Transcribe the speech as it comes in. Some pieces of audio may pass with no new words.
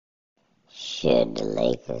Should the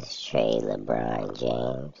Lakers trade LeBron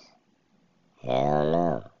James? Hell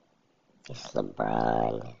no. It's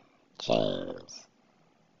LeBron James.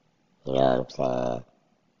 You know what I'm saying?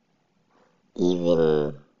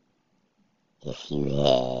 Even if you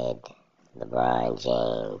had LeBron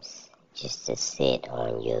James just to sit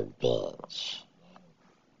on your bench,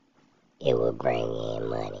 it would bring in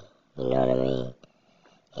money. You know what I mean?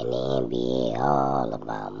 And the NBA all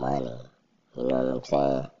about money. You know what I'm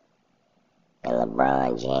saying? And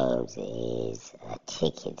LeBron James is a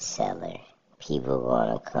ticket seller. People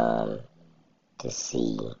gonna come to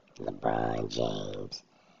see LeBron James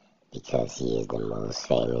because he is the most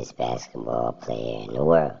famous basketball player in the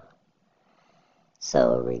world.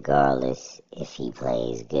 So regardless if he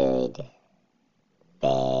plays good,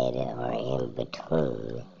 bad, or in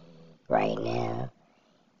between right now,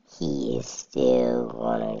 he is still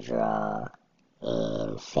gonna draw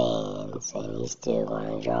in fans, and he's still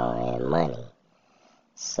going to draw in money.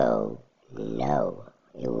 So, no,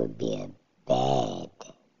 it would be a bad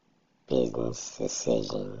business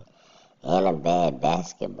decision and a bad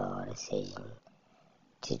basketball decision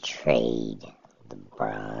to trade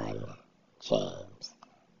LeBron James.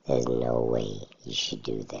 There's no way you should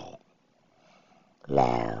do that.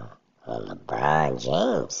 Now, on LeBron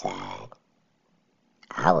James' side,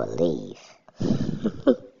 I would leave.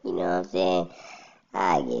 You know what I'm saying?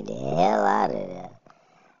 I get the hell out of there.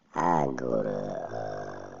 I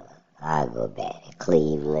go back to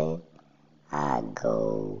Cleveland. I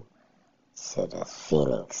go to the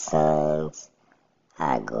Phoenix Suns.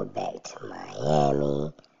 I go back to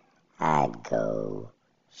Miami. I'd go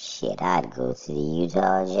to the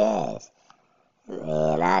Utah Jazz.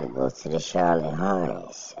 Man, I'd go to the Charlotte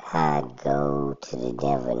Hornets. I'd go to the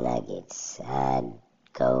Denver Nuggets. I'd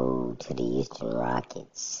go to the Houston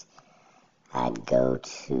Rockets. I'd go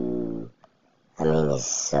to, there's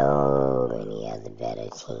so many other better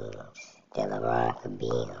teams that LeBron could be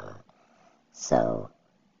on. So,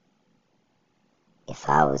 if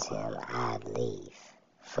I was him, I'd leave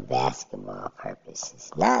for basketball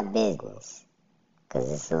purposes, not business, because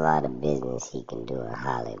there's a lot of business he can do in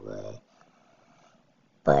Hollywood.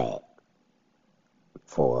 But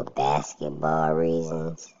for basketball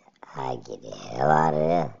reasons, I'd get the hell out of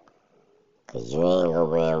there. Because you ain't going to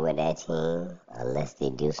win with that team unless they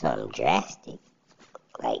do something drastic.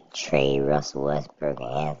 Like trade Russell Westbrook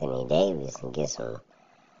and Anthony Davis and get some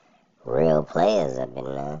real players up in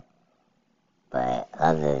there. But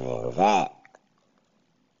other than that,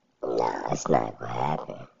 nah, it's not going to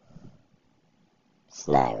happen. It's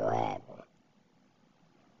not going to happen.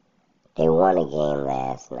 They won a game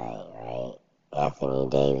last night, right? Anthony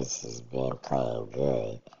Davis has been playing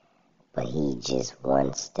good. But he just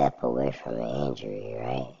one step away from an injury,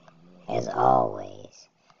 right? As always.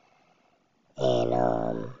 And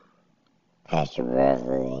Patrick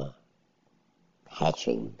Beverly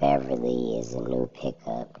is a new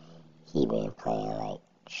pickup. He been playing like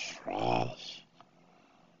trash.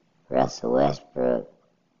 Russell Westbrook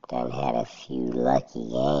done had a few lucky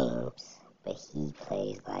games, but he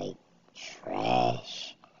plays like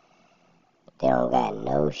trash. They don't got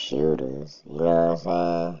no shooters, you know what I'm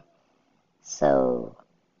saying? So,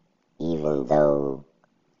 even though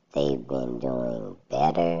they've been doing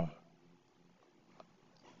better,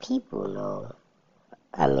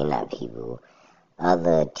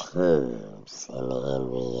 other teams in the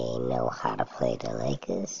NBA know how to play the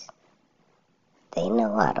Lakers. They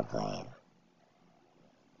know how to play them.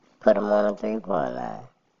 Put them on the three-point line.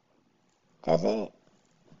 That's it.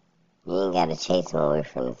 You ain't got to chase them away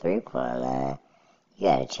from the three-point line. You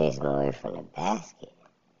got to chase them away from the basket.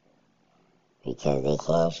 Because they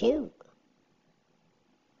can't shoot.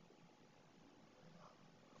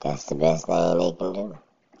 That's the best thing they can do.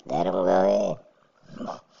 Let them go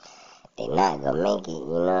ahead. They not gonna make it, you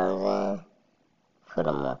know what I'm saying? Put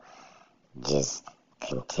them on. Just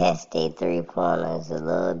contest their three-pointers a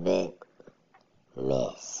little bit.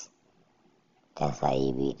 Miss. That's how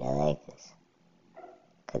you beat the Lakers.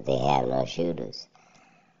 Because they have no shooters.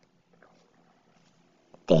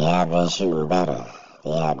 They have been shooting better.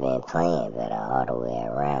 They have been playing better all the way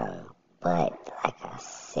around. But, like I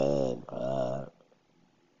said, man,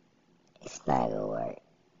 it's not going to work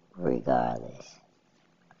regardless.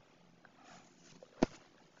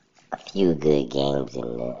 A few good games in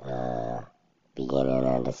the beginning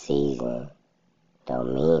of the season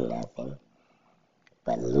don't mean nothing.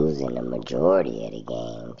 But losing the majority of the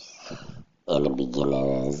games in the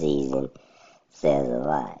beginning of the season says a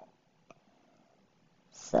lot.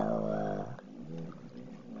 So,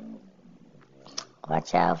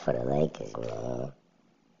 watch out for the Lakers, man.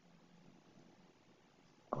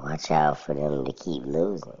 Watch out for them to keep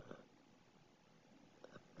losing.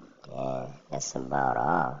 that's about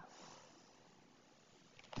all.